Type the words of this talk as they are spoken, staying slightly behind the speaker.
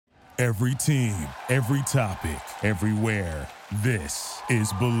Every team, every topic, everywhere. This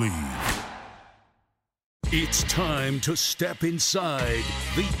is Believe. It's time to step inside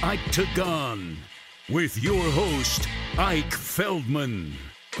the Octagon with your host, Ike Feldman.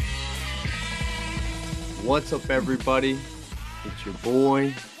 What's up, everybody? It's your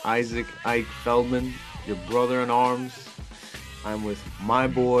boy, Isaac Ike Feldman, your brother in arms. I'm with my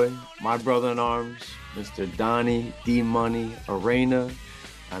boy, my brother in arms, Mr. Donny, D-Money, Arana.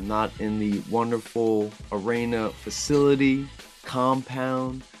 I'm not in the wonderful Arana facility,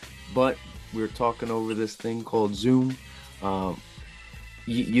 compound, but we're talking over this thing called Zoom.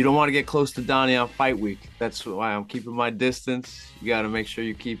 You don't want to get close to Donny on fight week. That's why I'm keeping my distance. You got to make sure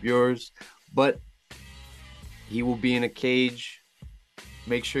you keep yours. But he will be in a cage.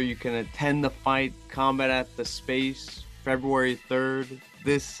 Make sure you can attend the fight, Combat at the Space, February 3rd,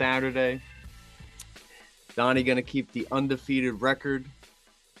 this Saturday. Donny going to keep the undefeated record.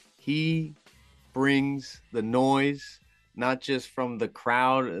 He brings the noise, not just from the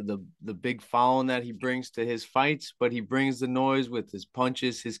crowd, the big following that he brings to his fights, but he brings the noise with his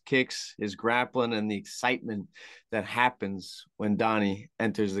punches, his kicks, his grappling, and the excitement that happens when Donny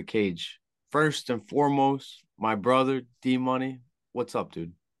enters the cage. First and foremost, my brother, D-Money, what's up,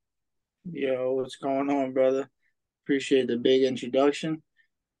 dude? Yo, what's going on, brother? Appreciate the big introduction.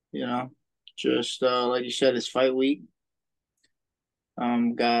 Just like you said, it's fight week.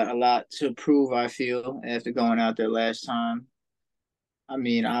 Got a lot to prove, I feel, after going out there last time. I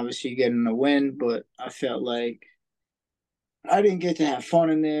mean, obviously getting a win, but I felt like I didn't get to have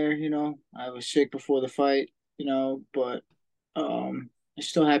fun in there, I was sick before the fight, but I'm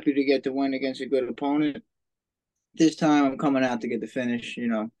still happy to get the win against a good opponent. This time I'm coming out to get the finish,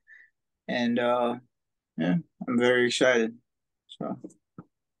 and yeah, I'm very excited. So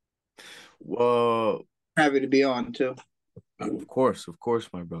Whoa. happy to be on too. Of course,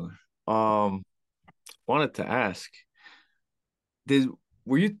 my brother. Wanted to ask,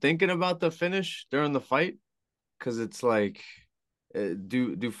 were you thinking about the finish during the fight? Because it's like,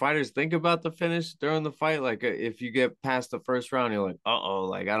 do fighters think about the finish during the fight? Like, if you get past the first round, you're like, uh-oh,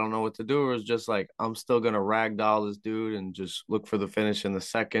 like, I don't know what to do. Or it's just like, I'm still going to ragdoll this dude and just look for the finish in the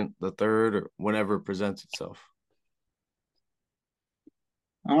second, the third, or whenever it presents itself.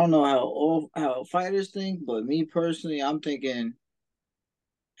 I don't know how fighters think, but me personally, I'm thinking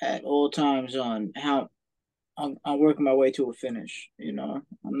at all times on how I'm working my way to a finish. I'm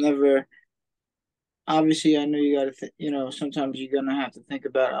never. Obviously, I know you got to. Sometimes you're gonna have to think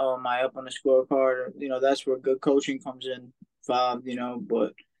about, oh, am I up on the scorecard? That's where good coaching comes in involved.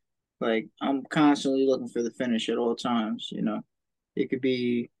 But like I'm constantly looking for the finish at all times. It could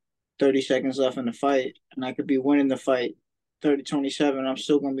be 30 seconds left in the fight, and I could be winning the fight 30-27. I'm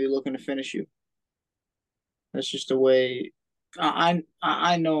still gonna be looking to finish you. That's just the way. I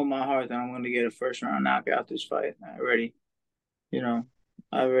know in my heart that I'm going to get a first round knockout this fight. You know,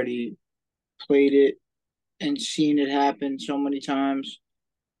 I already played it and seen it happen so many times.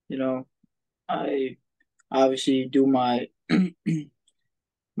 I obviously do my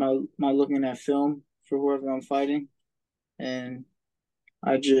my looking at film for whoever I'm fighting, and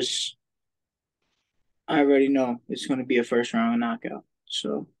I already know it's going to be a first round knockout.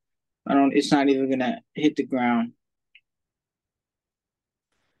 So I don't. It's not even going to hit the ground.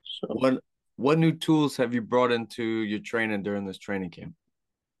 So What new tools have you brought into your training during this training camp?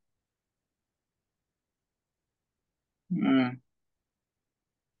 mm,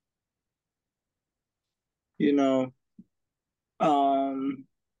 you know, um,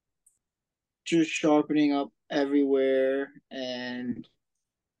 just sharpening up everywhere, and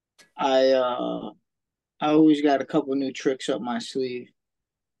I I always got a couple new tricks up my sleeve.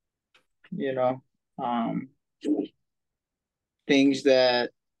 You know, um, things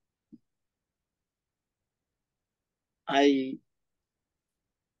that I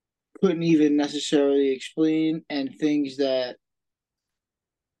couldn't even necessarily explain, and things that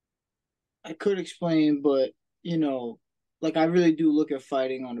I could explain, but like I really do look at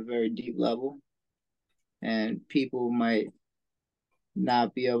fighting on a very deep level, and people might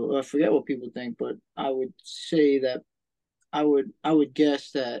not be able. I forget what people think, but I would say that I would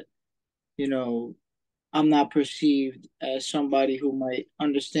guess that you know I'm not perceived as somebody who might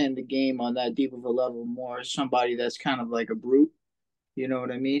understand the game on that deep of a level, more as somebody that's kind of like a brute. You know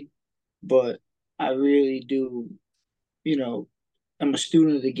what I mean? But I really do. You know, I'm a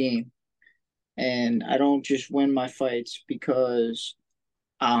student of the game, and I don't just win my fights because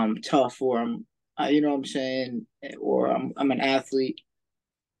I'm tough or you know what I'm saying, or I'm an athlete,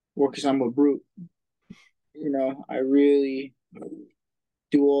 or because I'm a brute. I really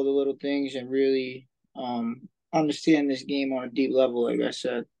do all the little things and really understand this game on a deep level, like I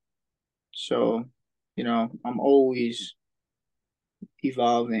said. So, I'm always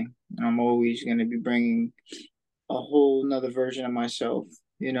evolving, and I'm always going to be bringing a whole nother version of myself.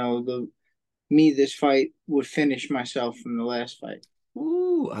 The me this fight would finish myself from the last fight.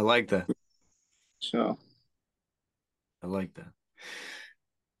 Ooh, I like that. So, I like that.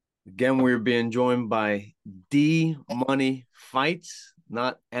 Again, we're being joined by D Money Fights,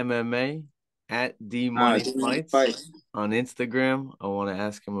 not MMA, at D Money fight. Fights on Instagram. I want to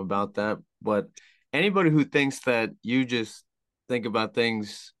ask him about that. But anybody who thinks that you just think about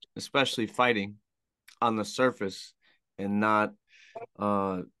things, especially fighting, on the surface and not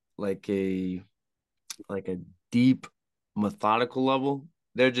uh like a like a deep methodical level,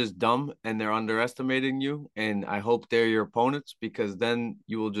 they're just dumb and they're underestimating you. And I hope they're your opponents because then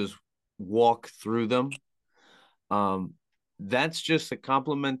you will just walk through them. Um, that's just a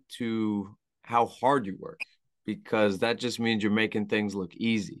compliment to how hard you work because that just means you're making things look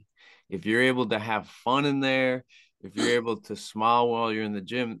easy. If you're able to have fun in there, if you're able to smile while you're in the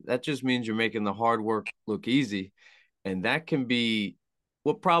gym, that just means you're making the hard work look easy. And that can be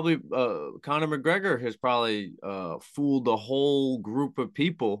what probably Conor McGregor has probably fooled a whole group of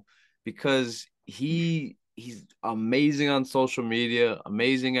people because he's amazing on social media,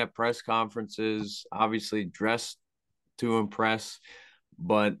 amazing at press conferences, obviously dressed to impress,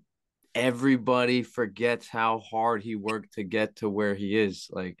 but everybody forgets how hard he worked to get to where he is.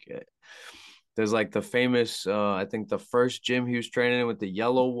 Like there's like the famous I think the first gym he was training in with the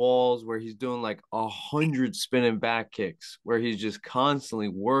yellow walls where he's doing like 100 spinning back kicks where he's just constantly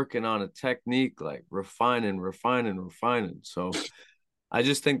working on a technique, like refining. So I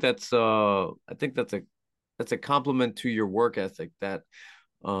just think that's a compliment to your work ethic that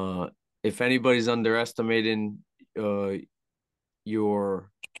uh if anybody's underestimating uh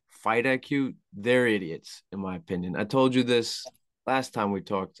your fight IQ, they're idiots, in my opinion. I told you this last time we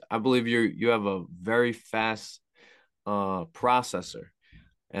talked. I believe you have a very fast processor.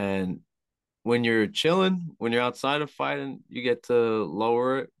 And when you're chilling, when you're outside of fighting, you get to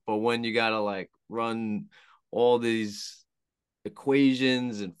lower it. But when you gotta like run all these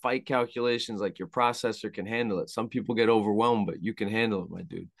equations and fight calculations, like your processor can handle it. Some people get overwhelmed, but you can handle it, my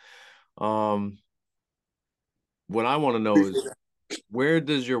dude. Um, what I want to know is where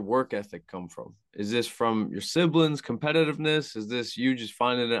does your work ethic come from? Is this from your siblings, competitiveness? Is this you just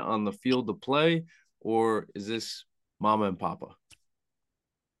finding it on the field to play? Or is this mama and papa?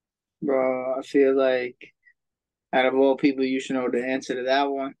 Bro, I feel like out of all people, you should know the answer to that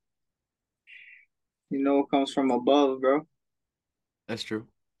one. It comes from above, bro. That's true.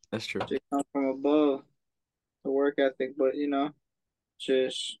 That's true. It comes from above, the work ethic. But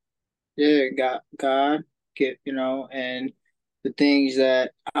just yeah, God, and the things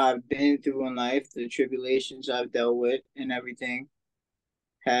that I've been through in life, the tribulations I've dealt with, and everything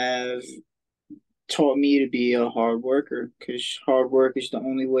have taught me to be a hard worker. Because hard work is the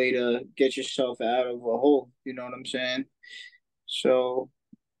only way to get yourself out of a hole. You know what I'm saying? So,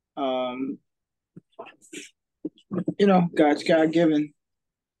 um, God's God given,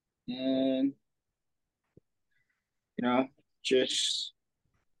 and just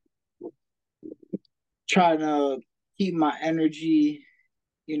trying to keep my energy,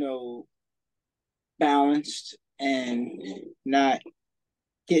 you know, balanced and not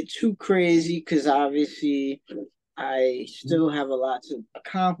get too crazy because obviously I still have a lot to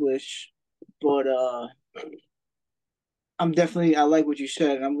accomplish, but I like what you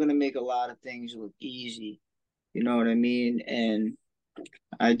said, and I'm gonna make a lot of things look easy. You know what I mean? And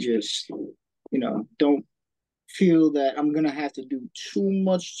I just, don't feel that I'm gonna have to do too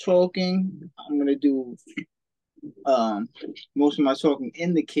much talking. I'm gonna do most of my talking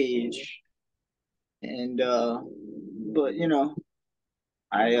in the cage, and but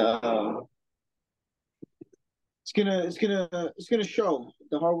I it's gonna show.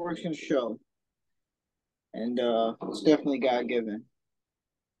 The hard work's gonna show, and it's definitely God given.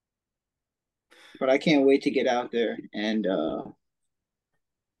 But I can't wait to get out there and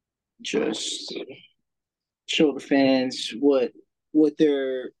just show the fans what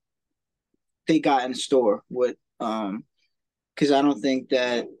they got in store. What because I don't think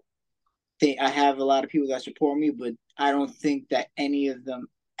that I have a lot of people that support me, but I don't think that any of them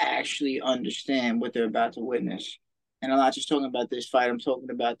actually understand what they're about to witness. And I'm not just talking about this fight. I'm talking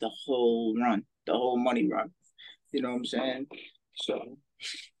about the whole run, the whole money run. You know what I'm saying? So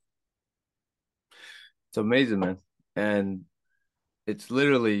It's amazing, man. And it's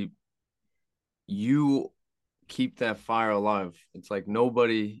literally you keep that fire alive. It's like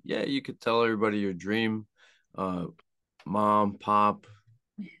nobody, yeah, you could tell everybody your dream, uh, mom, pop,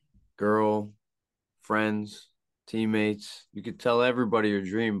 girl, friends, teammates. You could tell everybody your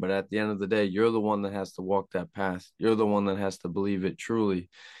dream, but at the end of the day, you're the one that has to walk that path. You're the one that has to believe it truly.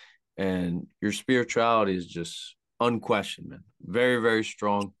 And your spirituality is just unquestioned, man. Very, very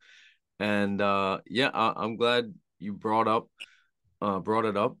strong. And yeah, I'm glad you brought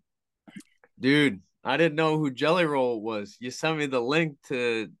it up. Dude, I didn't know who Jelly Roll was. You sent me the link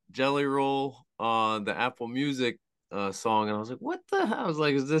to Jelly Roll on the Apple Music song, and I was like, what the hell? I was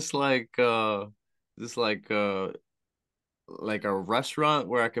like, is this like a restaurant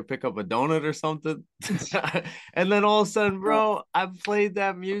where I could pick up a donut or something? And then all of a sudden, bro, I played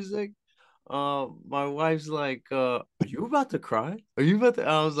that music. My wife's like, are you about to cry? Are you about to?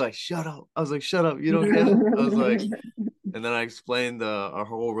 I was like, shut up. I was like, shut up. You don't get it. I was like, and then I explained our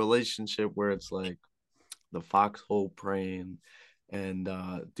whole relationship where it's like the foxhole praying, and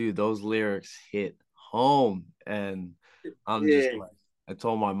dude, those lyrics hit home, and I'm just Yeah. like, I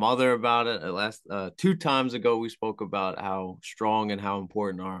told my mother about it. At last 2 times ago, we spoke about how strong and how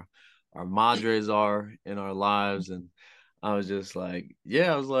important our madres are in our lives, and I was just like,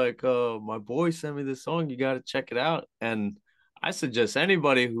 yeah, I was like, my boy sent me this song. You got to check it out. And I suggest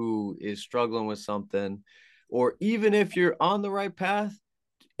anybody who is struggling with something, or even if you're on the right path,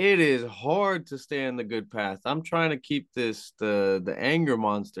 it is hard to stay on the good path. I'm trying to keep the anger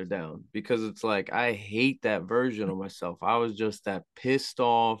monster down because it's like I hate that version of myself. I was just that pissed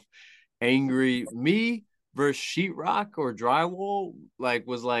off, angry me versus sheetrock or drywall. Like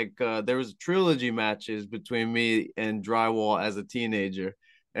was like there was trilogy matches between me and drywall as a teenager,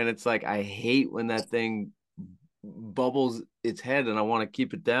 and it's like I hate when that thing bubbles its head and I want to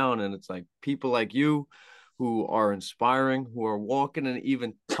keep it down. And it's like people like you who are inspiring, who are walking an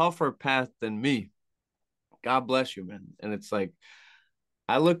even tougher path than me. God bless you, man. And it's like,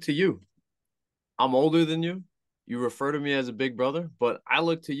 I look to you. I'm older than you. You refer to me as a big brother, but I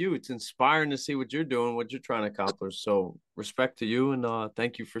look to you. It's inspiring to see what you're doing, what you're trying to accomplish. So respect to you. And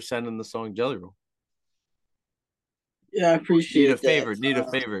thank you for sending the song Jelly Roll. Yeah, I Need a appreciate that. favor. Need a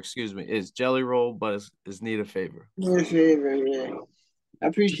favor. Excuse me. It's Jelly Roll, but it's need a favor. Your favor, yeah. I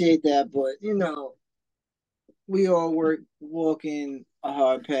appreciate that, but we all walking a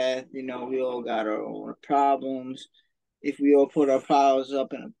hard path. We all got our own problems. If we all put our piles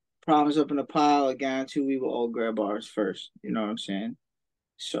up in a problems up in a pile, I guarantee we will all grab ours first. You know what I'm saying?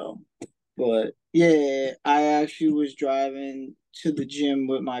 So, but yeah, I actually was driving to the gym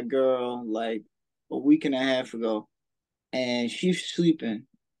with my girl like a week and a half ago, and she's sleeping.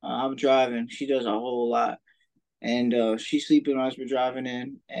 I'm driving. She does a whole lot. And she's sleeping as we're driving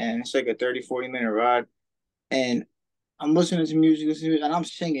in, and it's like a 30-40 minute ride. And I'm listening to music, and I'm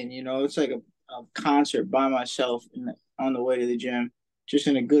singing. It's like a concert by myself on the way to the gym, just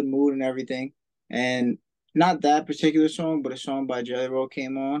in a good mood and everything. And not that particular song, but a song by Jelly Roll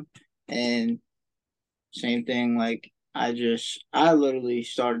came on, and same thing. Like I literally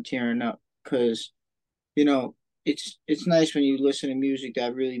started tearing up because you know it's nice when you listen to music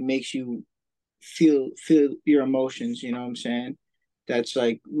that really makes you feel your emotions. You know what I'm saying? That's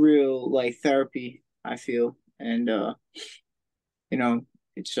like real like therapy. I feel, and you know,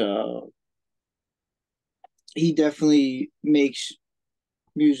 it's he definitely makes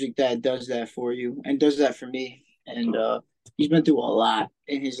music that does that for you and does that for me. And he's been through a lot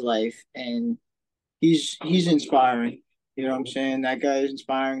in his life, and he's inspiring. You know what I'm saying? That guy is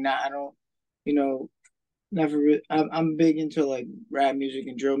inspiring. Now I don't, you know, never. I'm big into like rap music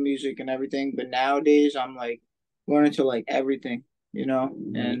and drill music and everything, but nowadays I'm like learning to like everything.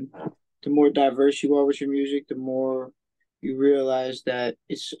 And the more diverse you are with your music, the more you realize that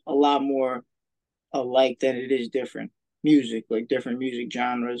it's a lot more alike than it is different music, like different music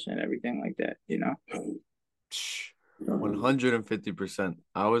genres and everything like that. 150%.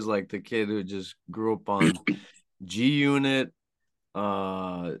 I was like the kid who just grew up on G Unit,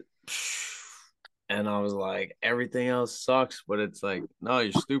 uh, and I was like, everything else sucks, but it's like, no,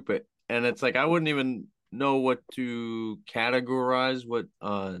 you're stupid. And it's like I wouldn't even know what to categorize what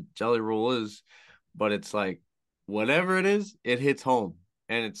Jelly Roll is, but it's like whatever it is, it hits home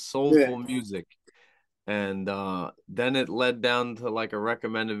and it's Yeah, soulful music. And then it led down to like a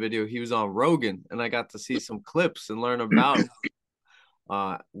recommended video. He was on Rogan, and I got to see some clips and learn about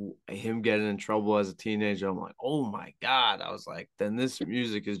uh him getting in trouble as a teenager. I'm like, oh my God. I was like, then this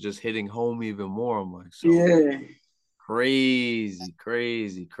music is just hitting home even more. I'm like, so yeah, crazy,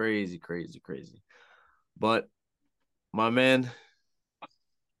 crazy, crazy, crazy, crazy. But my man,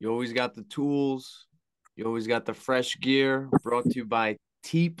 you always got the tools, you always got the fresh gear, brought to you by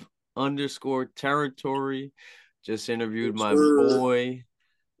Teep underscore territory. Just interviewed my sure. boy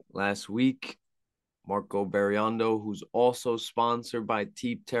last week, Marco Berriondo, who's also sponsored by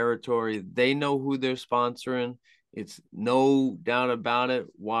Teep Territory. They know who they're sponsoring. It's no doubt about it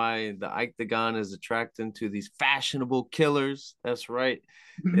why the octagon is attracting to these fashionable killers. That's right.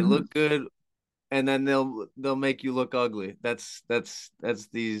 They look good, and then they'll make you look ugly. That's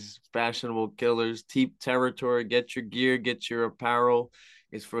these fashionable killers. Teep territory. Get your gear, get your apparel.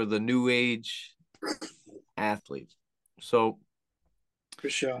 It's for the new age athlete. So For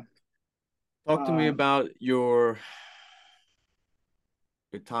sure. talk to me about your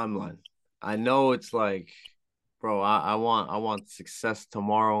timeline. I know it's like, bro, I want success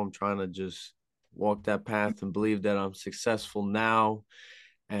tomorrow. I'm trying to just walk that path and believe that I'm successful now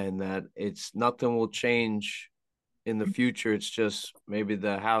and that it's nothing will change in the future. It's just maybe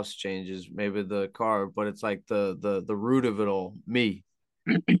the house changes, maybe the car, but it's like the root of it all, me,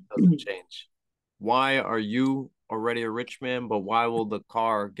 doesn't change. Why are you already a rich man, but why will the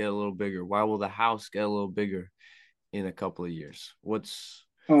car get a little bigger? Why will the house get a little bigger in a couple of years? What's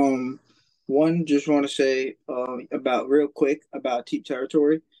Um, One, just want to say about real quick about Teep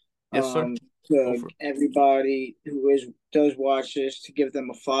Territory. Yes, sir. Go To for it. everybody who does watch this, to give them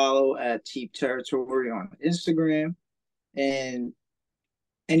a follow at Teep Territory on Instagram, and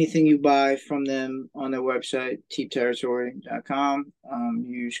anything you buy from them on their website, teepterritory.com.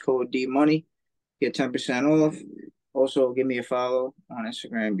 Use code D Money, get 10% off. Also, give me a follow on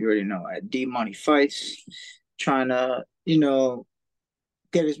Instagram. You already know at D Money Fights. Trying to,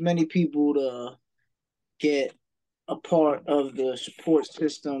 get as many people to get a part of the support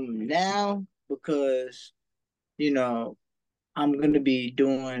system now, because I'm going to be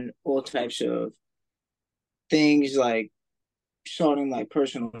doing all types of things, like starting like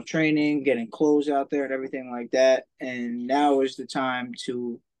personal training, getting clothes out there and everything like that. And now is the time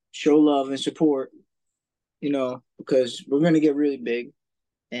to show love and support, because we're going to get really big.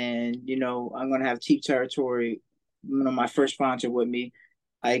 And, I'm going to have Teep Territory, my first sponsor with me.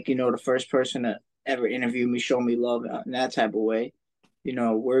 Like, the first person to ever interview me, show me love in that type of way.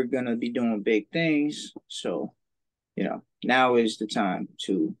 We're going to be doing big things. So, now is the time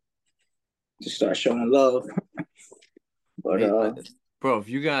to start showing love. But Hey, bro, if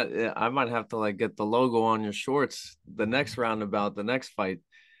you got, I might have to like get the logo on your shorts. The next roundabout, the next fight,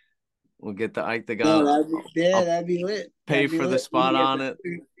 we'll get the yeah, octagon. I'll that'd be lit. pay That'd be for the lit. spot on it.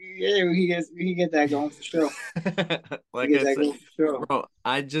 We can get that going for sure. We Like get I that said, going for sure. bro,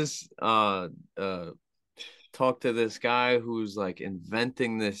 I just talked to this guy who's like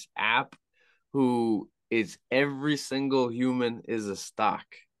inventing this app, who is every single human is a stock.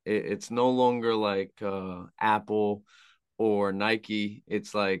 It's no longer like Apple or Nike.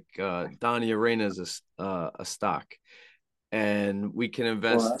 It's like Donny Arana is a stock, and we can Well,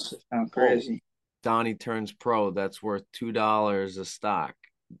 invest. that's just sound Oh, crazy, Donny turns pro. That's worth $2 a stock.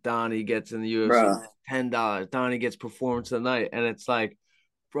 Donny gets in the UFC. bro. $10. Donny gets performance of the night, and it's like,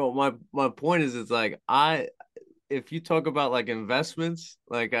 bro. My point is, it's like if you talk about like investments,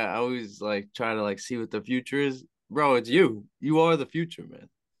 like I always like try to like see what the future is, bro. It's you. You are the future, man.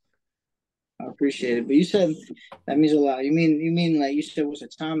 I appreciate it. But you said that means a lot. You mean like you said what's a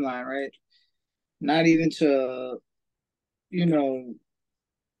timeline, right? Not even to, you know,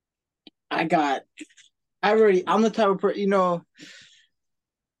 I got I already I'm the type of person, I'm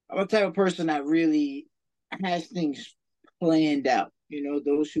the type of person that really has things planned out.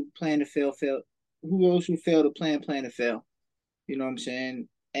 Those who plan to fail, fail. Who those who fail to plan to fail. You know what I'm saying?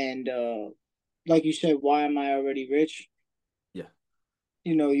 And like you said, why am I already rich? Yeah.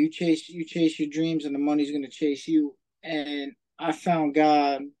 You chase your dreams, and the money's gonna chase you. And I found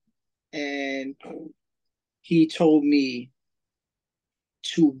God, and He told me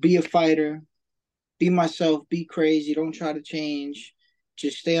to be a fighter, be myself, be crazy, don't try to change,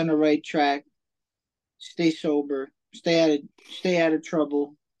 just stay on the right track, stay sober, stay out of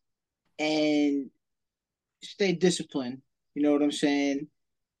trouble, and stay disciplined. You know what I'm saying?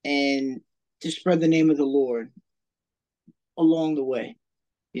 And to spread the name of the Lord along the way.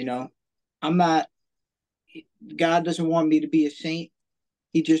 You know, I'm not. God doesn't want me to be a saint.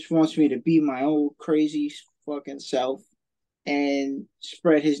 He just wants me to be my old crazy fucking self and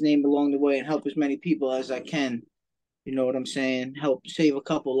spread His name along the way and help as many people as I can. You know what I'm saying? Help save a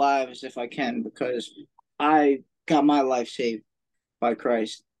couple lives if I can, because I got my life saved by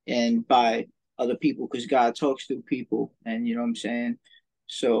Christ and by other people, because God talks through people, and you know what I'm saying?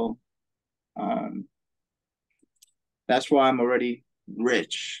 So um that's why I'm already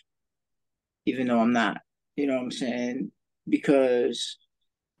rich, even though I'm not. You know what I'm saying? Because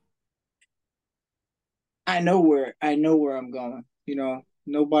I know where I'm going.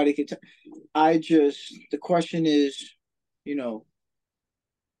 Nobody can. I just the question is, you know,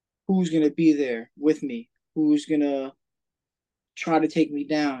 who's gonna be there with me? Who's gonna try to take me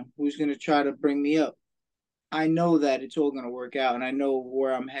down? Who's gonna try to bring me up? I know that it's all gonna work out, and I know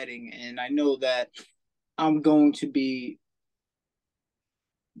where I'm heading, and I know that I'm going to be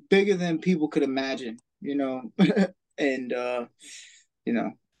bigger than people could imagine, and you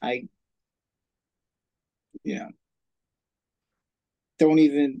know, I you know don't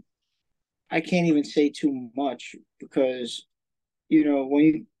even I can't even say too much because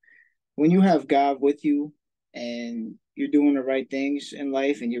when you have God with you and you're doing the right things in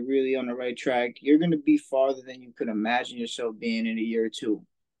life and you're really on the right track, you're going to be farther than you could imagine yourself being in a year or two.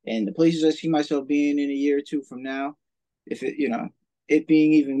 And the places I see myself being in a year or two from now, if it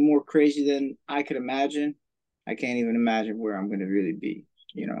being even more crazy than I could imagine, I can't even imagine where I'm going to really be.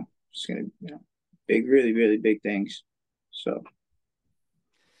 It's going to, big, really, really big things. So,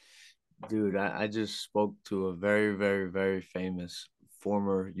 Dude, I just spoke to a very, very, very famous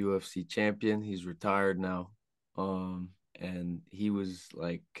former UFC champion. He's retired now. And he was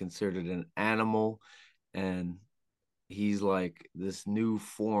like considered an animal, and he's like this new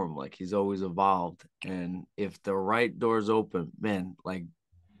form, like he's always evolved. And if the right doors open, man, like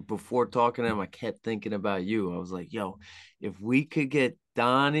before talking to him, I kept thinking about you. I was like, yo, if we could get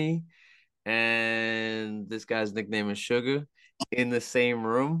Donnie and this guy's nickname is Sugar in the same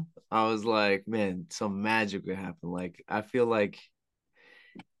room, I was like, man, some magic would happen. Like, I feel like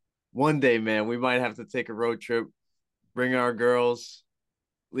one day, man, we might have to take a road trip, bring our girls,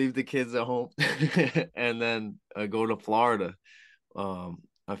 leave the kids at home, and then go to Florida.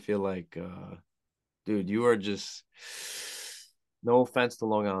 I feel like, dude, you are just, no offense to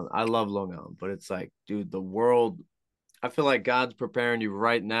Long Island. I love Long Island, but it's like, dude, the world, I feel like God's preparing you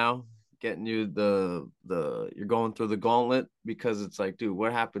right now, getting you you're going through the gauntlet, because it's like, dude,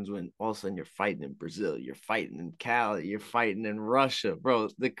 what happens when all of a sudden you're fighting in Brazil, you're fighting in Cali, you're fighting in Russia, bro?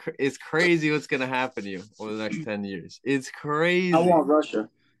 It's crazy what's gonna happen to you over the next 10 years. It's I crazy. want Russia.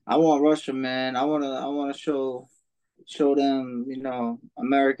 I want Russia, man. I want to show them,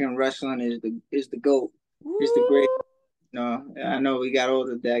 American wrestling is the GOAT. Is the great. Woo! I know we got all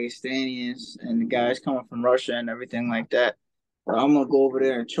the Dagestanians and the guys coming from Russia and everything like that. But I'm gonna go over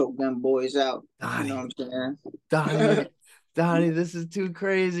there and choke them boys out. You know Donnie, what I'm Donnie, saying? Donnie, this is too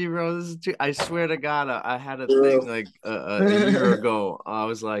crazy, bro. This is too. I swear to God, I had a thing Bro. like a year ago. I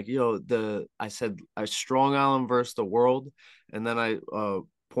was like, yo, I said I Strong Island versus the world, and then I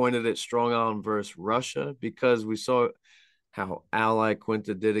pointed at Strong Island versus Russia, because we saw how Ally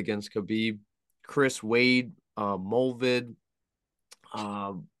Quinta did against Khabib, Chris Wade, Mulvid,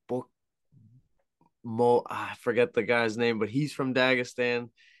 uh, I forget the guy's name, but he's from Dagestan.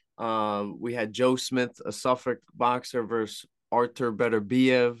 We had Joe Smith, a Suffolk boxer, versus Artur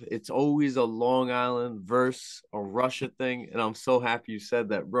Beterbiev. It's always a Long Island versus a Russia thing, and I'm so happy you said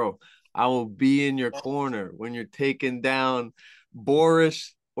that, bro. I will be in your corner when you're taking down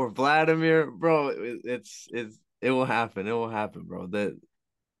Boris or Vladimir, bro. It will happen. It will happen, bro.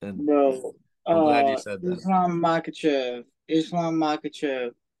 And Bro, I'm glad you said that. Islam Makachev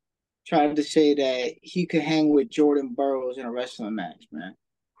tried to say that he could hang with Jordan Burroughs in a wrestling match, man.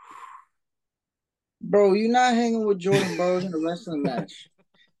 Bro, you're not hanging with Jordan Burroughs in a wrestling match.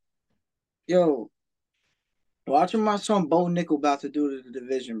 Yo, watching my son Bo Nickel about to do to the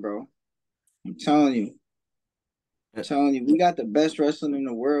division, bro. I'm telling you. Telling you, we got the best wrestling in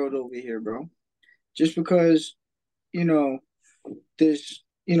the world over here, bro. Just because, you know, there's,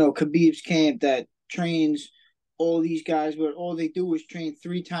 Khabib's camp that trains all these guys, but all they do is train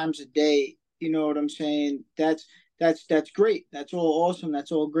 3 times a day. You know what I'm saying? That's great. That's all awesome.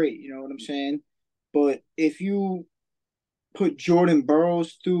 That's all great. You know what I'm saying? But if you put Jordan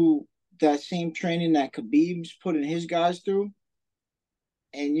Burroughs through that same training that Khabib's putting his guys through,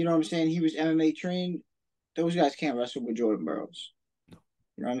 and you know what I'm saying, he was MMA trained, those guys can't wrestle with Jordan Burroughs.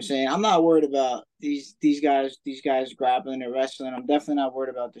 You know what I'm saying? I'm not worried about these guys grappling and wrestling. I'm definitely not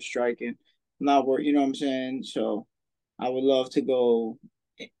worried about the striking. I'm not worried, you know what I'm saying? So I would love to go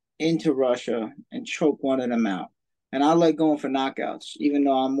into Russia and choke one of them out. And I like going for knockouts, even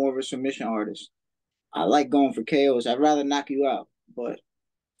though I'm more of a submission artist. I like going for KOs. I'd rather knock you out. But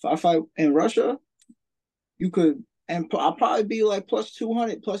if I fight in Russia, you could, and I'll probably be like plus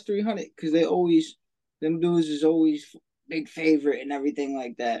 200, plus 300, because them dudes is always big favorite and everything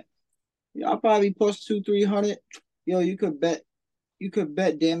like that. Yeah, I'll probably be plus 300. Yo, you could bet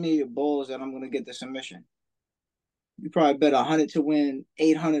damn near your balls that I'm gonna get the submission. You probably bet 100 to win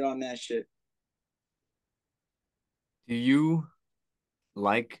 800 on that shit. Do you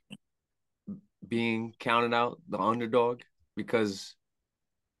like being counted out, the underdog? Because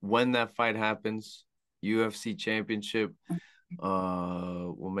when that fight happens, UFC championship,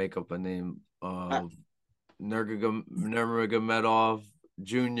 we'll make up a name, I, Nurmagomedov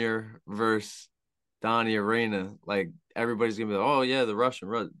Jr. versus Donny, Arana, like everybody's gonna be like, oh yeah, the Russian.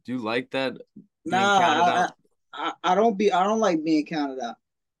 Do you like that being counted Nah, out? I don't like being counted out.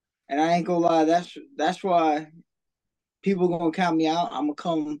 And I ain't gonna lie, that's why people gonna count me out. I'm gonna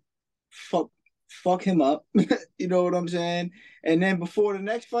come fuck fuck him up. You know what I'm saying? And then before the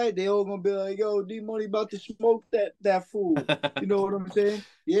next fight, they all gonna be like, "Yo, D Money about to smoke that fool." You know what I'm saying?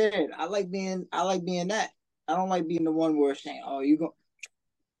 Yeah, I like being that. I don't like being the one where it's saying, "Oh, you go."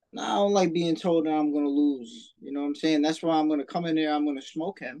 No, I don't like being told that I'm gonna lose. You know what I'm saying? That's why I'm gonna come in there. I'm gonna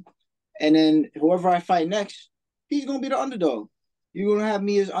smoke him, and then whoever I fight next, he's gonna be the underdog. You're gonna have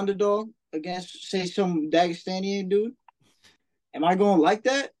me as underdog against, say, some Dagestani dude. Am I going to like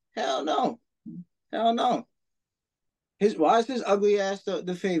that? Hell no. Hell no. Why is his ugly ass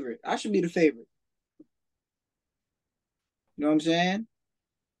the favorite? I should be the favorite. You know what I'm saying?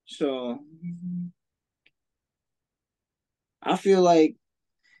 So I feel like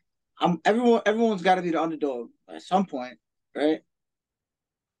everyone's gotta be the underdog at some point, right?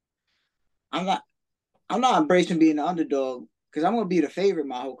 I'm not I'm not embracing being the underdog because I'm gonna be the favorite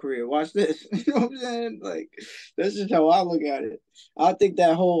my whole career. Watch this. You know what I'm saying? Like that's just how I look at it. I think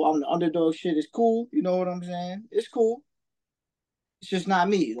that whole I'm the underdog shit is cool. You know what I'm saying? It's cool. It's just not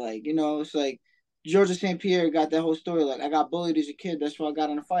me. Like, it's like Georgia St. Pierre got that whole story. Like, I got bullied as a kid. That's why I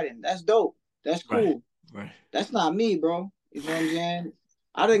got in the fighting. That's dope. That's Right, cool. right. That's not me, bro. You know what I'm saying?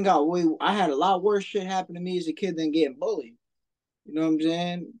 I didn't got way. I had a lot worse shit happen to me as a kid than getting bullied. You know what I'm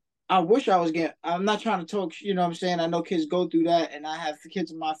saying? I wish I was getting. I'm not trying to talk. You know what I'm saying? I know kids go through that, and I have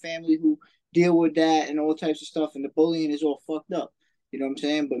kids in my family who deal with that and all types of stuff. And the bullying is all fucked up. You know what I'm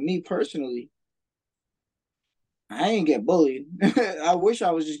saying? But me personally, I ain't get bullied. I wish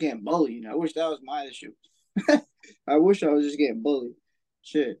I was just getting bullied. I wish that was my issue. I wish I was just getting bullied.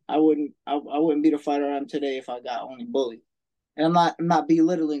 Shit, I wouldn't be the fighter I am today if I got only bullied. And I'm not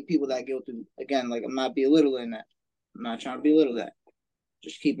belittling people that go through again. Like I'm not belittling that. I'm not trying to belittle that.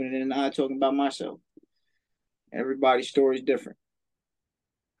 Just keeping it in the eye, talking about myself. Everybody's story is different.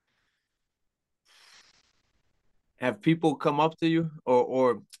 Have people come up to you,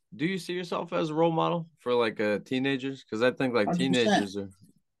 or do you see yourself as a role model for like teenagers? Because I think like 100%. teenagers are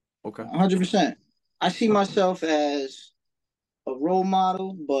okay. 100%. I see myself as a role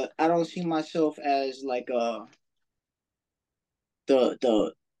model, but I don't see myself as like the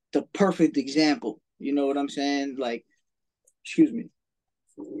the the perfect example. You know what I'm saying? Like, excuse me.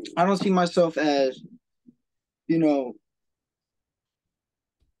 I don't see myself as, you know,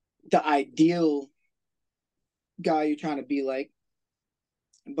 the ideal guy you're trying to be like,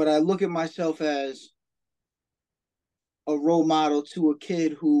 but I look at myself as a role model to a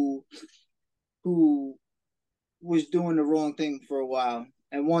kid who was doing the wrong thing for a while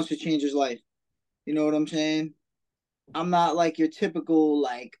and wants to change his life. You know what I'm saying? I'm not like your typical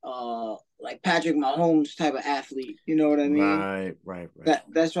like Patrick Mahomes type of athlete. You know what I mean? Right, right, right.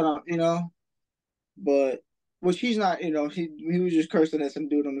 That's what I'm. But which he's not. He was just cursing at some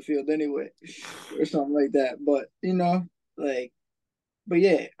dude on the field anyway, or something like that. But like, but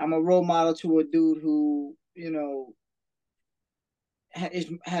yeah, I'm a role model to a dude who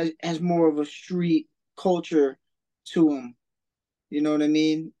has more of a street culture to him. You know what I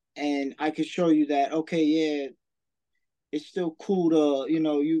mean? And I could show you that. Okay, yeah, it's still cool to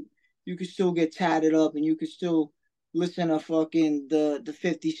you could still get tatted up and you could still listen to fucking the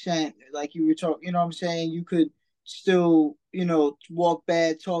 50 Cent like you were talking. You know what I'm saying? You could still walk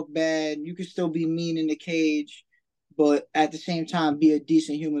bad, talk bad. You could still be mean in the cage, but at the same time be a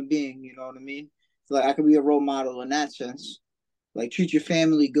decent human being. You know what I mean? Like I could be a role model in that sense. Like treat your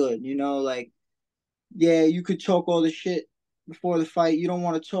family good. Like yeah, you could talk all the shit before the fight. You don't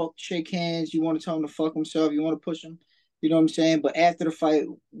want to talk, shake hands. You want to tell him to fuck himself. You want to push him. You know what I'm saying? But after the fight,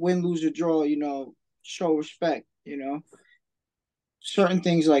 win, lose, or draw, show respect. Certain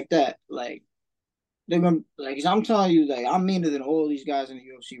things like that. Like they're gonna like. 'Cause I'm telling you, like I'm meaner than all these guys in the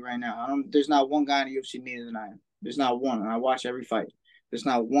UFC right now. I don't. There's not one guy in the UFC meaner than I am. There's not one. And I watch every fight. There's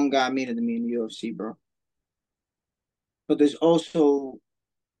not one guy meaner than me in the UFC, bro. But there's also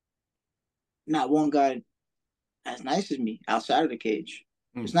not one guy as nice as me outside of the cage.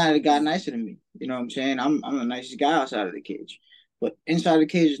 Mm. It's not a guy nicer than me. You know what I'm saying? I'm the nicest guy outside of the cage. But inside the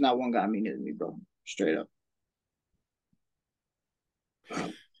cage, there's not one guy meaner than me, bro. Straight up. How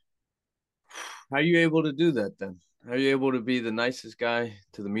are you able to do that then? How are you able to be the nicest guy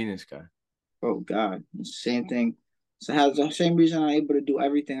to the meanest guy? Oh God. It's the same thing. So has the same reason I'm able to do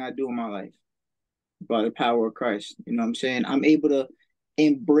everything I do in my life by the power of Christ. You know what I'm saying? I'm able to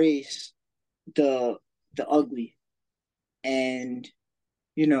embrace the the ugly and,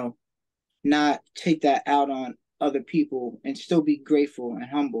 you know, not take that out on other people and still be grateful and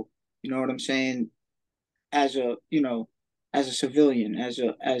humble. You know what I'm saying? as a, as a civilian, as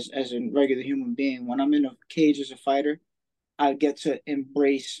a regular human being. When I'm in a cage as a fighter, I get to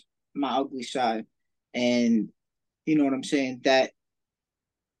embrace my ugly side, and you know what I'm saying. That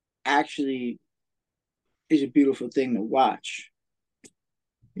actually is a beautiful thing to watch.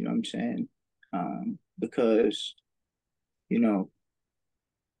 You know what I'm saying? Because you know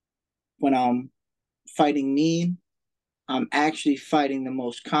when I'm fighting mean, I'm actually fighting the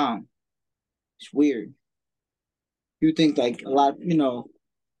most calm. It's weird. You think like a lot,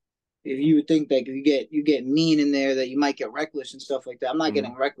 if you would think that you get mean in there, that you might get reckless and stuff like that. I'm not Mm-hmm.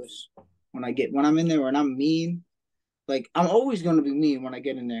 getting reckless when I'm in there and I'm mean. Like I'm always gonna be mean when I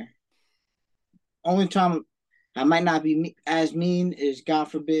get in there. Only time I might not be as mean is, God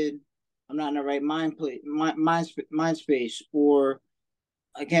forbid, I'm not in the right mind space, or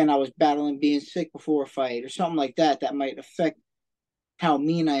again I was battling being sick before a fight or something like that. That might affect how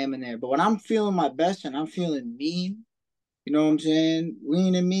mean I am in there. But when I'm feeling my best and I'm feeling mean, you know what I'm saying,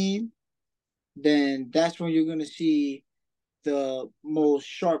 lean and mean, then that's when you're gonna see the most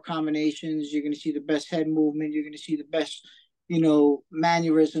sharp combinations. You're going to see the best head movement. You're going to see the best,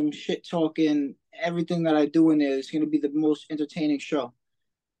 mannerism, shit talking, everything that I do in there is going to be the most entertaining show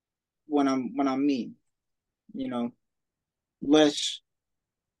when I'm mean. You know, less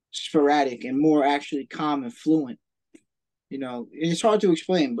sporadic and more actually calm and fluent. It's hard to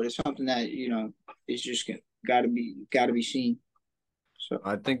explain, but it's something that is just got to be seen. So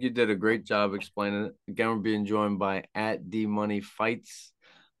I think you did a great job explaining it. Again, we're being joined by at D Money Fights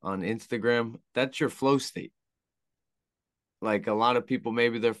on Instagram. That's your flow state. Like a lot of people,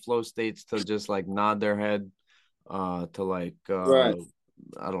 maybe their flow states to just like nod their head, to like right,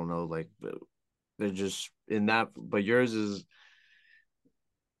 I don't know, like they're just in that. But yours is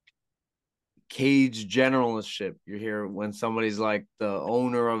cage generalship. You hear when somebody's like the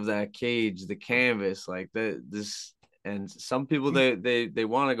owner of that cage, the canvas, like this. And some people they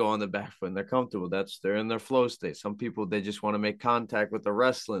want to go on the back foot and they're comfortable. They're in their flow state. Some people they just want to make contact with the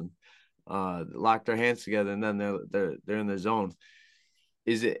wrestling, lock their hands together, and then they're in their zone.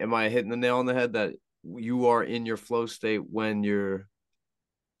 Am I hitting the nail on the head that you are in your flow state when you're,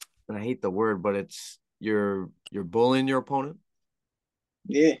 and I hate the word, but it's you're bullying your opponent?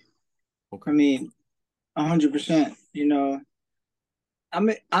 yeah. I Okay. mean, 100%.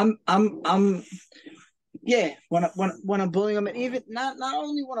 I'm yeah, when I'm bullying them, and even not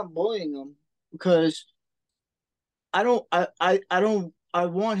only when I'm bullying them, because I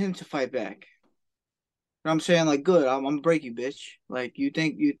want him to fight back. I'm saying, like, good, I'm gonna break you, bitch. Like, you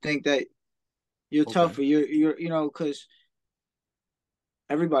think that you're Okay. tough, or you're because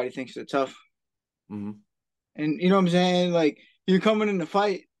everybody thinks they're tough, Mm-hmm. and you know what I'm saying. Like, you're coming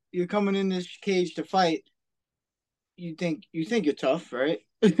in this cage to fight. You think you're tough, right?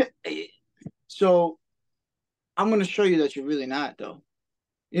 So I'm gonna show you that you're really not, though.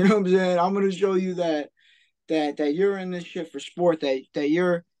 You know what I'm saying? I'm gonna show you that you're in this shit for sport. That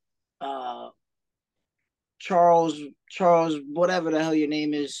you're uh Charles Charles whatever the hell your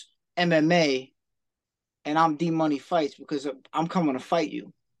name is, MMA, and I'm D Money Fights, because I'm coming to fight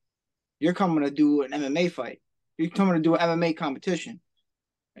you. You're coming to do an MMA fight. You're coming to do an MMA competition.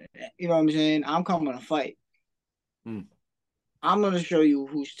 You know what I'm saying? I'm coming to fight. Mm. I'm gonna show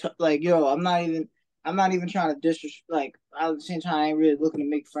you like, yo. I'm not even trying to disrespect. Like, at the same time, I ain't really looking to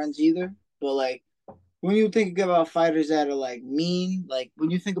make friends either. But like, when you think about fighters that are like mean, like when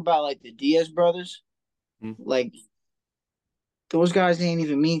you think about like the Diaz brothers, Mm. like those guys ain't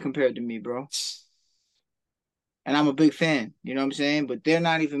even mean compared to me, bro. And I'm a big fan, you know what I'm saying? But they're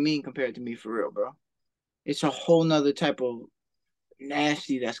not even mean compared to me, for real, bro. It's a whole nother type of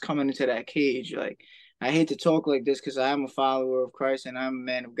nasty that's coming into that cage. Like, I hate to talk like this because I am a follower of Christ and I'm a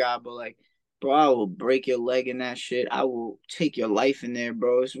man of God, but like, bro, I will break your leg in that shit. I will take your life in there,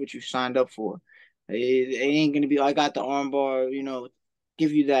 bro. It's what you signed up for. It ain't gonna be, I got the armbar,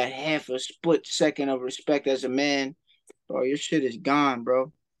 give you that half a split second of respect as a man. Bro, your shit is gone,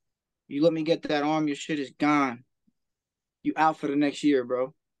 bro. You let me get that arm, your shit is gone. You out for the next year,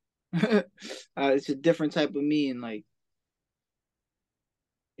 bro. It's a different type of me, and like,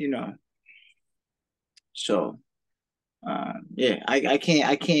 you know. So, yeah, I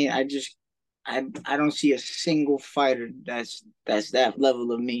don't see a single fighter that's that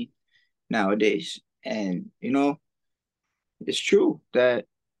level of me nowadays. And it's true that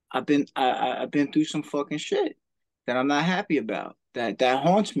I've been through some fucking shit that I'm not happy about. That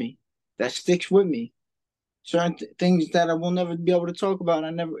haunts me. That sticks with me. Certain things that I will never be able to talk about. I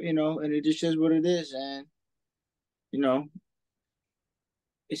never, and it just is what it is. And you know,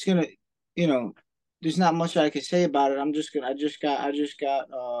 it's gonna, you know, there's not much I can say about it. I just got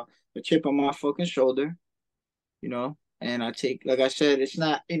a chip on my fucking shoulder. you know. And I take, like I said, it's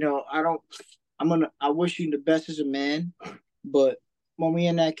not, I wish you the best as a man, but when we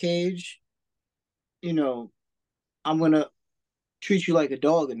in that cage, you know, I'm gonna treat you like a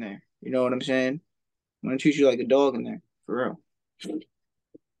dog in there. You know what I'm saying? I'm gonna treat you like a dog in there, for real.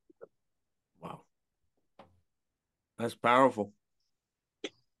 Wow, that's powerful.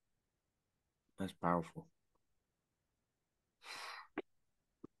 That's powerful.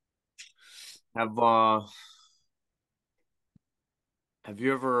 Have uh have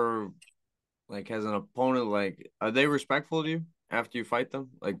you ever like as an opponent, like are they respectful to you after you fight them?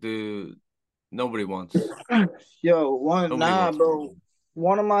 Like do nobody wants Yo, nobody wants bro.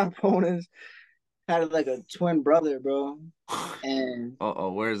 One of my opponents had like a twin brother, bro. And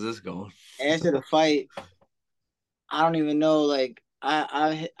Uh-oh, where's this going? after the fight, I don't even know. Like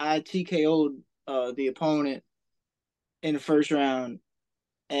I TKO'd the opponent in the first round,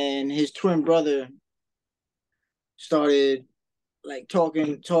 and his twin brother started like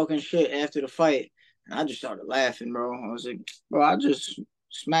talking shit after the fight, and I just started laughing, bro. I was like, bro, I just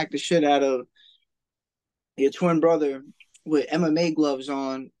smacked the shit out of your twin brother with MMA gloves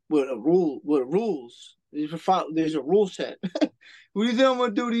on with rules. There's a rule set. What do you think I'm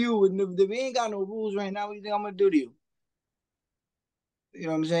gonna do to you? If we ain't got no rules right now, what do you think I'm gonna do to you? You know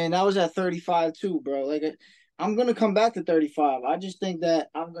what I'm saying? That was at 35 too, bro. Like I'm gonna come back to 35. I just think that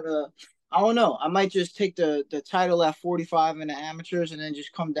I don't know. I might just take the title at 45 in the amateurs and then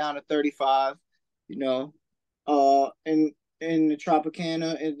just come down to 35, you know. In the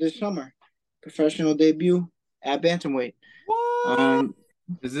Tropicana this summer. Professional debut at bantamweight. What? Um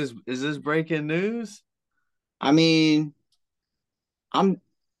Is this breaking news? I mean, I'm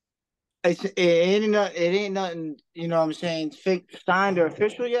it ain't nothing, you know what I'm saying, fake signed or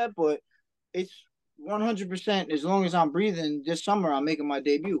official yet, but it's 100% as long as I'm breathing this summer I'm making my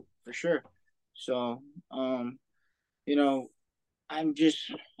debut for sure. So, you know, I'm just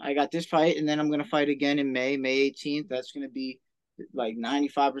I got this fight and then I'm gonna fight again in May 18th. That's gonna be like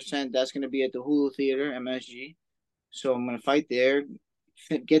 95%. That's gonna be at the Hulu Theater, MSG. So I'm gonna fight there,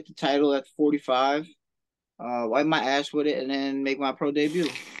 get the title at 45, wipe my ass with it, and then make my pro debut.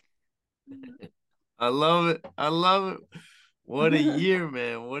 I love it. I love it. What a year,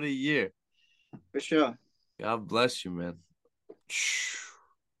 man. What a year. For sure. God bless you, man.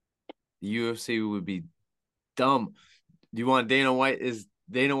 The UFC would be dumb. Do you want Dana White? Is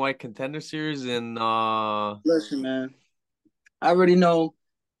Dana White Contender Series in Listen, man, I already know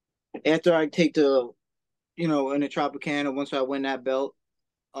after I take in the Tropicana, once I win that belt,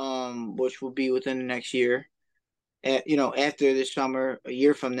 which will be within the next year. After this summer, a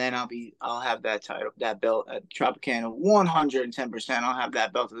year from then, I'll have that title, that belt at Tropicana, 110%. I'll have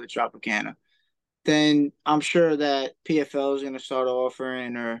that belt at the Tropicana. Then I'm sure that PFL is gonna start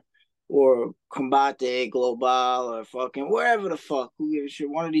offering or Combate Global or fucking wherever the fuck, who gives a shit,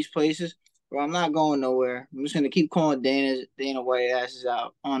 one of these places. Bro, I'm not going nowhere. I'm just gonna keep calling Dana White asses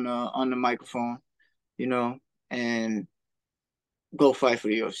out on the microphone, you know, and go fight for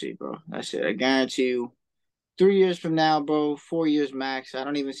the UFC, bro. That's it. I guarantee you. 3 years from now, bro, 4 years max. I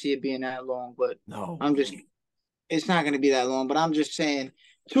don't even see it being that long, but no. I'm just it's not going to be that long, but I'm just saying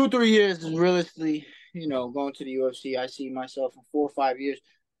 2, 3 years is realistically, going to the UFC. I see myself in 4 or 5 years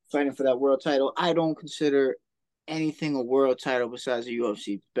fighting for that world title. I don't consider anything a world title besides a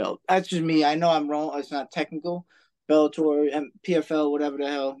UFC belt. That's just me. I know I'm wrong. It's not technical. Bellator, PFL, whatever the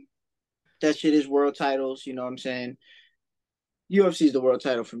hell. That shit is world titles. You know what I'm saying? UFC is the world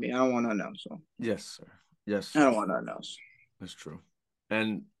title for me. I don't want nothing else. So Yes, sir. Yes, I sir. don't want nothing else. That's true.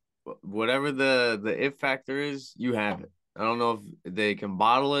 And whatever the if factor is, you have it. I don't know if they can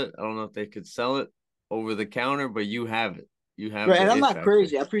bottle it. I don't know if they could sell it over the counter, but you have it. You have Right, and the I'm if not factor.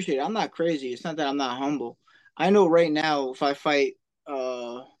 crazy. I appreciate it. I'm not crazy. It's not that I'm not humble. I know right now if I fight,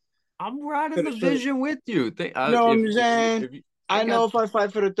 uh, I'm riding for the the vision with you. you know what I'm If you saying? if you I I got know if I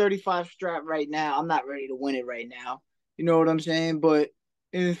fight for the 35 strap right now, I'm not ready to win it right now. You know what I'm saying? But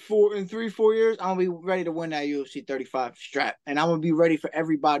in 3, 4 years, I'm gonna be ready to win that UFC 35 strap, and I'm gonna be ready for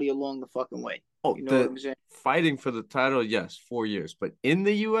everybody along the fucking way. You know what the I'm saying? fighting for the title, yes, 4 years. But in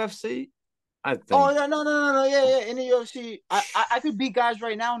the UFC, I Oh think no, no, no, no, no, yeah, yeah. In the UFC, I could beat guys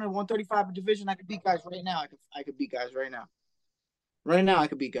right now in the 135 division. I could beat guys right now. I could beat guys right now. Right now, I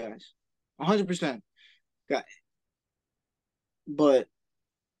could beat guys, 100%. But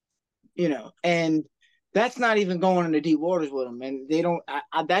and that's not even going into deep waters with them. And they don't.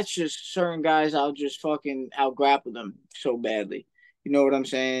 That's just certain guys. I'll just fucking out grapple them so badly. You know what I'm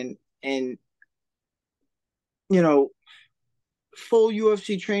saying? And you know, full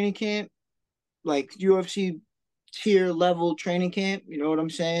UFC training camp, like UFC tier level training camp. You know what I'm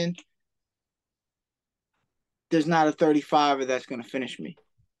saying? there's not a 35er that's gonna finish me.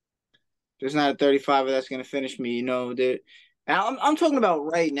 There's not a 35er that's gonna finish me. I'm talking about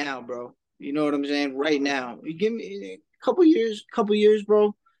right now, bro. You know what I'm saying? Right now, you give me a couple years,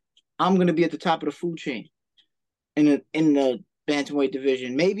 bro. I'm gonna be at the top of the food chain in the bantamweight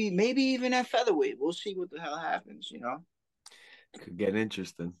division. Maybe even at featherweight. We'll see what the hell happens. Could get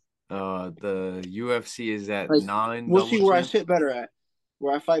interesting. The UFC is at Like 9 we'll double see where I champ. sit better at,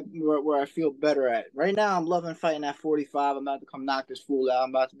 where I fight, where I feel better at. Right now, I'm loving fighting at 45. I'm about to come knock this fool out. I'm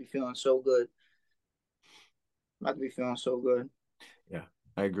about to be feeling so good. I'm about to be feeling so good. Yeah,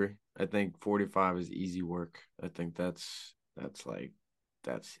 I agree. I think 45 is easy work. I think that's like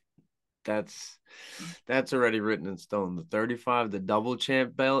that's that's that's already written in stone. The 35, the double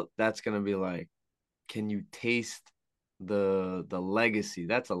champ belt, that's gonna be like, can you taste the legacy?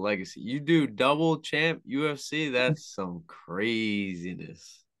 That's a legacy. You do double champ UFC, that's some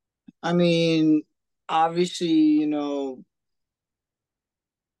craziness. I mean, obviously,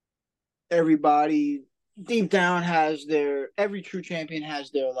 everybody deep down has every true champion has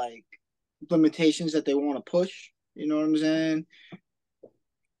their like limitations that they want to push. You know what I'm saying?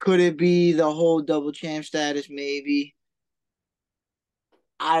 Could it be the whole double champ status? Maybe.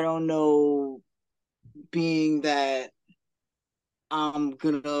 I don't know. Being that I'm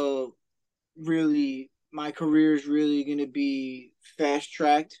gonna my career is really gonna be fast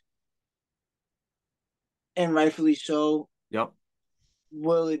tracked, and rightfully so. Yep.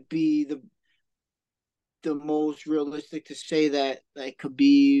 Will it be the most realistic to say that like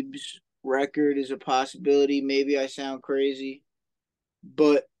Khabib's record is a possibility? Maybe I sound crazy,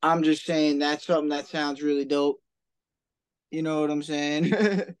 but I'm just saying that's something that sounds really dope. You know what I'm saying?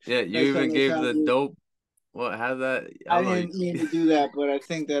 Yeah, you That's even something that gave sounds the really. dope. What? How that? I I don't didn't mean know. to do that, but I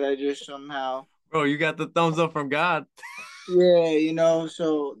think that I just somehow. Bro, you got the thumbs up from God. Yeah,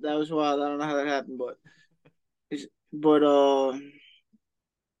 so that was wild. I don't know how that happened, but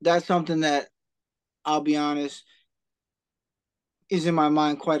that's something that I'll be honest is in my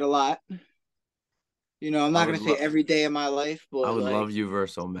mind quite a lot. I'm I not would gonna say love every day of my life, I but would like, love you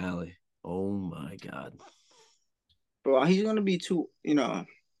versus O'Malley. Oh my God. bro, he's gonna be too.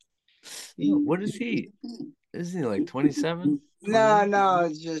 What is He, he? Isn't he like 27, no, 28? no,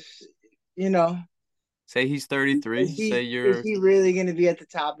 it's just you know, Say he's is 33. Say is you're he really gonna be at the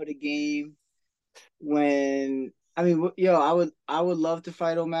top of the game when? I mean, yo, I would love to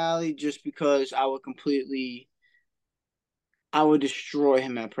fight O'Malley just because I would destroy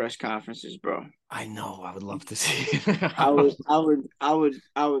him at press conferences, bro. I know. I would love to see. I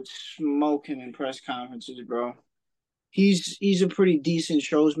would smoke him in press conferences, bro. He's a pretty decent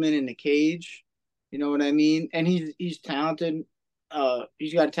showsman in the cage. You know what I mean? And he's talented.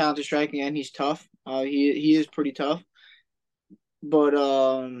 He's got a talented striking and he's tough. He is pretty tough. But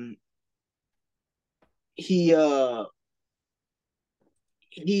he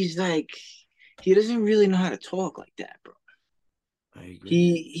he's like he doesn't really know how to talk like that, bro. I agree.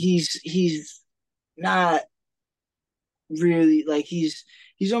 He's not really like he's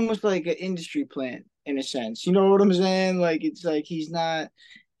almost like an industry plant in a sense. You know what I'm saying? Like it's like he's not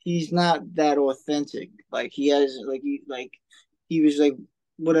that authentic. Like he has he was like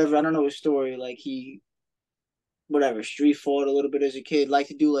whatever. I don't know his story. Like he whatever street fought a little bit as a kid. Like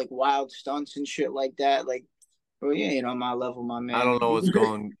to do like wild stunts and shit like that. Like bro, you ain't on my level, my I man. don't know what's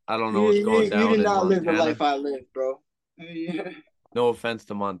going. I don't know You what's going you down did in not live the life Montana. I lived, bro. Yeah. No offense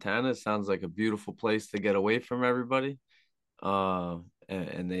to Montana. It sounds like a beautiful place to get away from everybody. And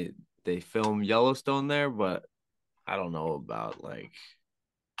they film Yellowstone there, but I don't know about like.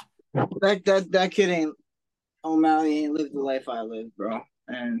 That kid ain't O'Malley ain't lived the life I lived, bro.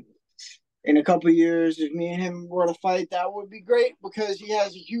 And in a couple of years, if me and him were to fight, that would be great because he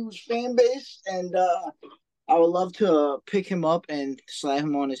has a huge fan base, and I would love to pick him up and slap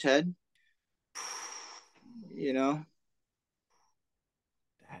him on his head. You know,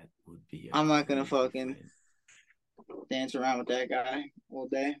 That would be a I'm not gonna crazy fucking fight. dance around with that guy all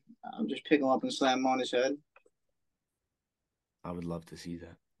day. I'm just pick him up and slam him on his head. I would love to see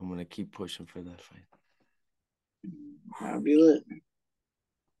that. I'm gonna keep pushing for that fight. That'd be lit.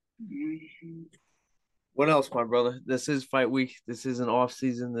 What else, my brother? This is fight week. This isn't off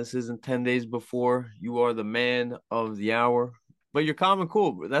season. This isn't 10 days before. You are the man of the hour. But you're calm and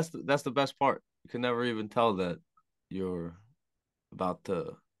cool. But that's the best part. You can never even tell that you're about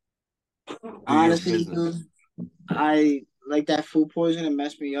to do your Honestly, business. dude, I like that food poison. It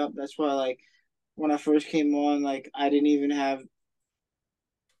messed me up. That's why, like, when I first came on, like, I didn't even have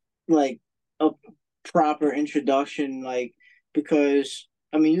like a proper introduction, like because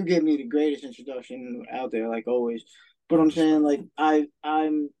I mean you gave me the greatest introduction out there, like always. But I I'm saying respect. like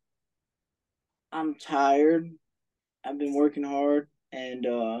I'm tired I've been working hard, and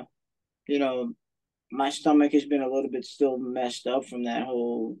you know, my stomach has been a little bit still messed up from that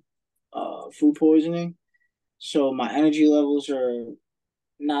whole food poisoning. So my energy levels are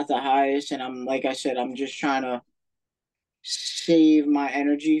not the highest, and I'm like I said, I'm just trying to save my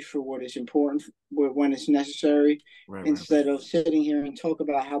energy for what is important when it's necessary, Right, right, right. instead of sitting here and talk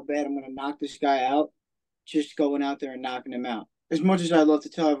about how bad I'm going to knock this guy out, just going out there and knocking him out. As much as I love to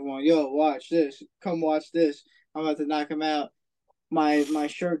tell everyone, yo, watch this, come watch this, I'm about to knock him out. My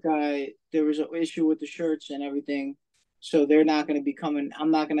shirt guy, there was an issue with the shirts and everything, so they're not going to be coming. I'm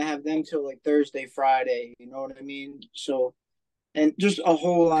not going to have them till like Thursday, Friday. You know what I mean? So, and just a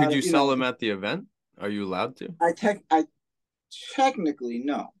whole Could lot you of, sell them at the event? Are you allowed to? I technically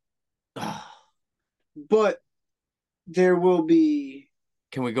no, but there will be.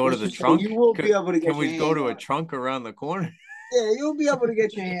 Can we go to Let's the just say you trunk? will be able to Can get your we go hands to a on it. trunk around the corner? Yeah, you'll be able to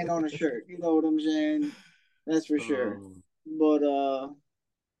get your hand on a shirt. You know what I'm saying? That's for sure. Oh, But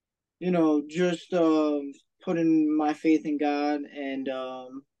just putting my faith in God, and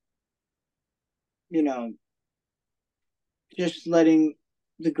you know, just letting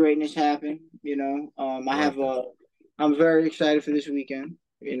the greatness happen. I like that. I'm very excited for this weekend.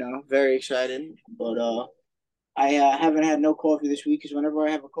 Very excited. But I haven't had no coffee this week because whenever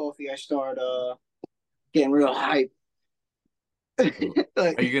I have a coffee, I start getting real hype.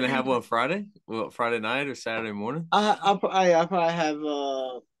 Are you gonna have Like, one Friday? Well, Friday night or Saturday morning? I'll probably have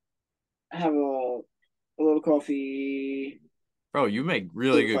a little coffee Bro, you make for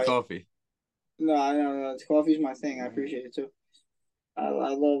really the good fight. coffee. No, I don't know. Coffee's my thing. I appreciate it too. I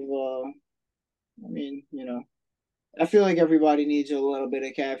love. I mean, I feel like everybody needs a little bit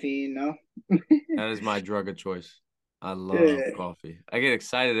of caffeine. No. That is my drug of choice. I love Yeah, coffee. I get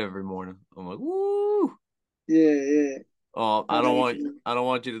excited every morning. I'm like, woo! yeah, yeah. Oh, I know what you mean. I don't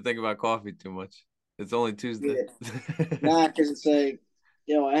want you to think about coffee too much. It's only Tuesday. Yeah. Nah, because it's like,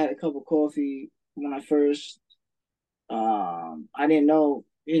 I had a cup of coffee when I first. I didn't know,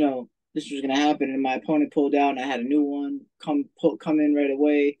 this was gonna happen, and my opponent pulled out, and I had a new one come in right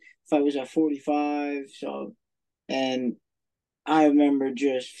away. If I was at 45, so, and I remember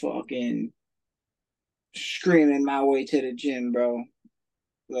just fucking screaming my way to the gym, bro.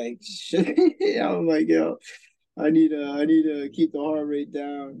 Like, I was like, yo, I need to keep the heart rate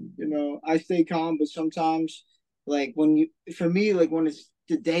down. I stay calm, but sometimes, like for me, like when it's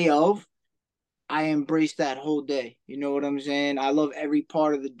the day of, I embrace that whole day. You know what I'm saying? I love every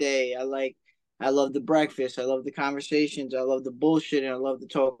part of the day. I love the breakfast. I love the conversations. I love the bullshit, and I love the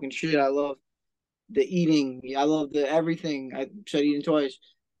talking shit. I love the eating. I love the everything. I said eating twice,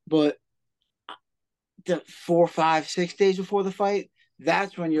 but the 4, 5, 6 days before the fight,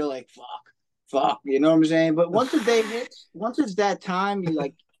 that's when you're like, fuck. You know what I'm saying? But once the day hits, once it's that time, you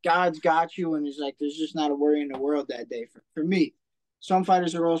like God's got you, and it's like there's just not a worry in the world that day for me. Some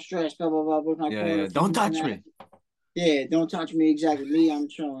fighters are all stressed, blah blah blah, with my Yeah, corner, yeah. Don't touch me. yeah, don't touch me exactly. Me, I'm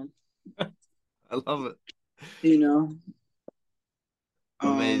chilling. I love it. You know.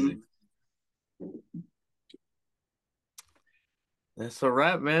 Amazing. Um That's a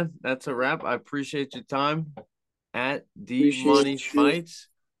wrap, man. That's a wrap. I appreciate your time at D Money Appreciate you. Fights.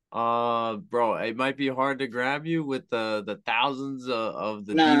 Bro, it might be hard to grab you with the thousands of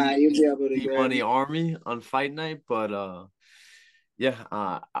the Nah, you'll be able to D grab Money me. army on fight night, but yeah,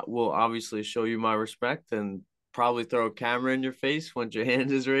 I will obviously show you my respect and probably throw a camera in your face once your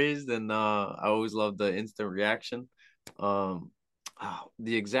hand is raised. And I always love the instant reaction. Um,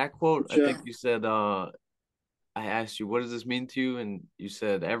 the exact quote, I Sure. think you said, I asked you, what does this mean to you? And you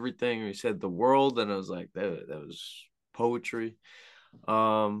said everything, or you said the world. And I was like, that was poetry.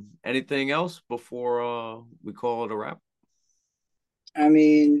 Anything else before we call it a wrap? I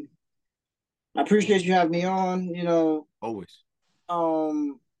mean, I appreciate you having me on. Always.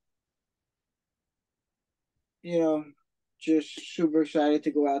 Um, you know, just super excited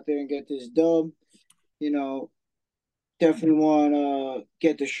to go out there and get this dub. You know, Definitely want to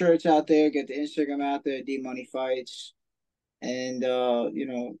get the shirts out there, get the Instagram out there, D Money Fights, and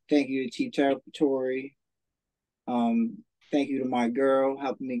thank you to Team Territory. Thank you to my girl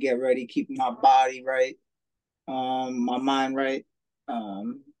helping me get ready, keeping my body right, my mind right,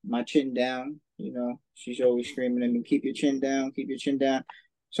 my chin down. She's always screaming at me, "Keep your chin down, keep your chin down."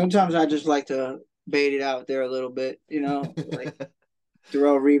 Sometimes I just like to bait it out there a little bit, like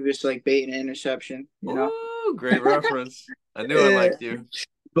Darrell Revis, like baiting an interception. Ooh, great reference. I knew I Yeah, liked you.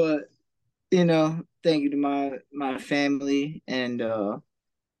 but thank you to my family, and all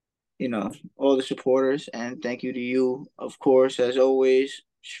the supporters, and thank you to you, of course, as always.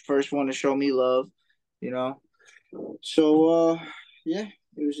 First one to show me love, you know. So yeah,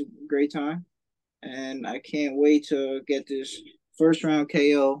 it was a great time. and I can't wait to get this first round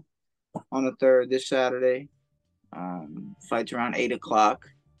KO on the 3rd this Saturday. Fights around 8 o'clock,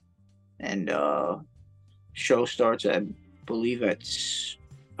 and show starts at I believe at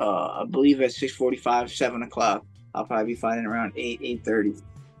 6:45, 7 o'clock. I'll probably be fighting around 8:30.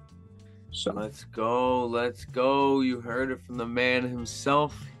 So let's go. You heard it from the man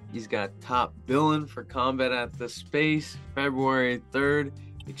himself. He's got top billing for Combat at the Space, February 3rd.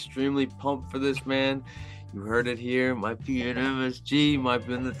 Extremely pumped for this man. You heard it here. Might be an MSG, might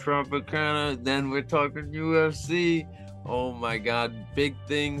be in the Tropicana. Then we're talking UFC. Oh my God, big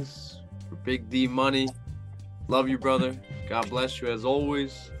things for Big D Money. Love you, brother. God bless you as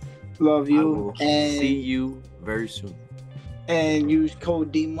always. Love you. I will see you very soon. And use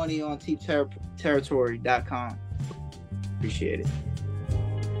code D Money on teamterritory.com. Appreciate it.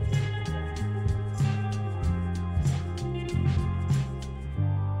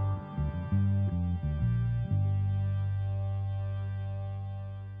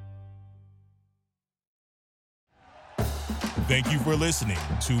 Thank you for listening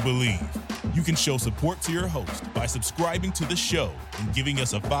to Believe. You can show support to your host by subscribing to the show and giving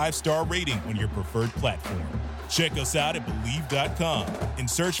us a 5-star rating on your preferred platform. Check us out at Believe.com and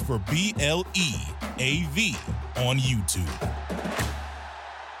search for BLEAV on YouTube.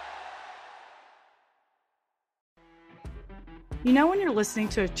 You know when you're listening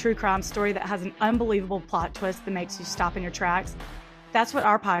to a true crime story that has an unbelievable plot twist that makes you stop in your tracks? That's what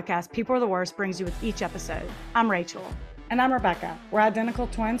our podcast, People Are the Worst, brings you with each episode. I'm Rachel. And I'm Rebecca. We're identical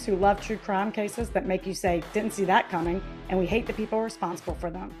twins who love true crime cases that make you say, didn't see that coming, and we hate the people responsible for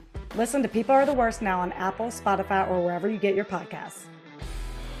them. Listen to People Are the Worst now on Apple, Spotify, or wherever you get your podcasts.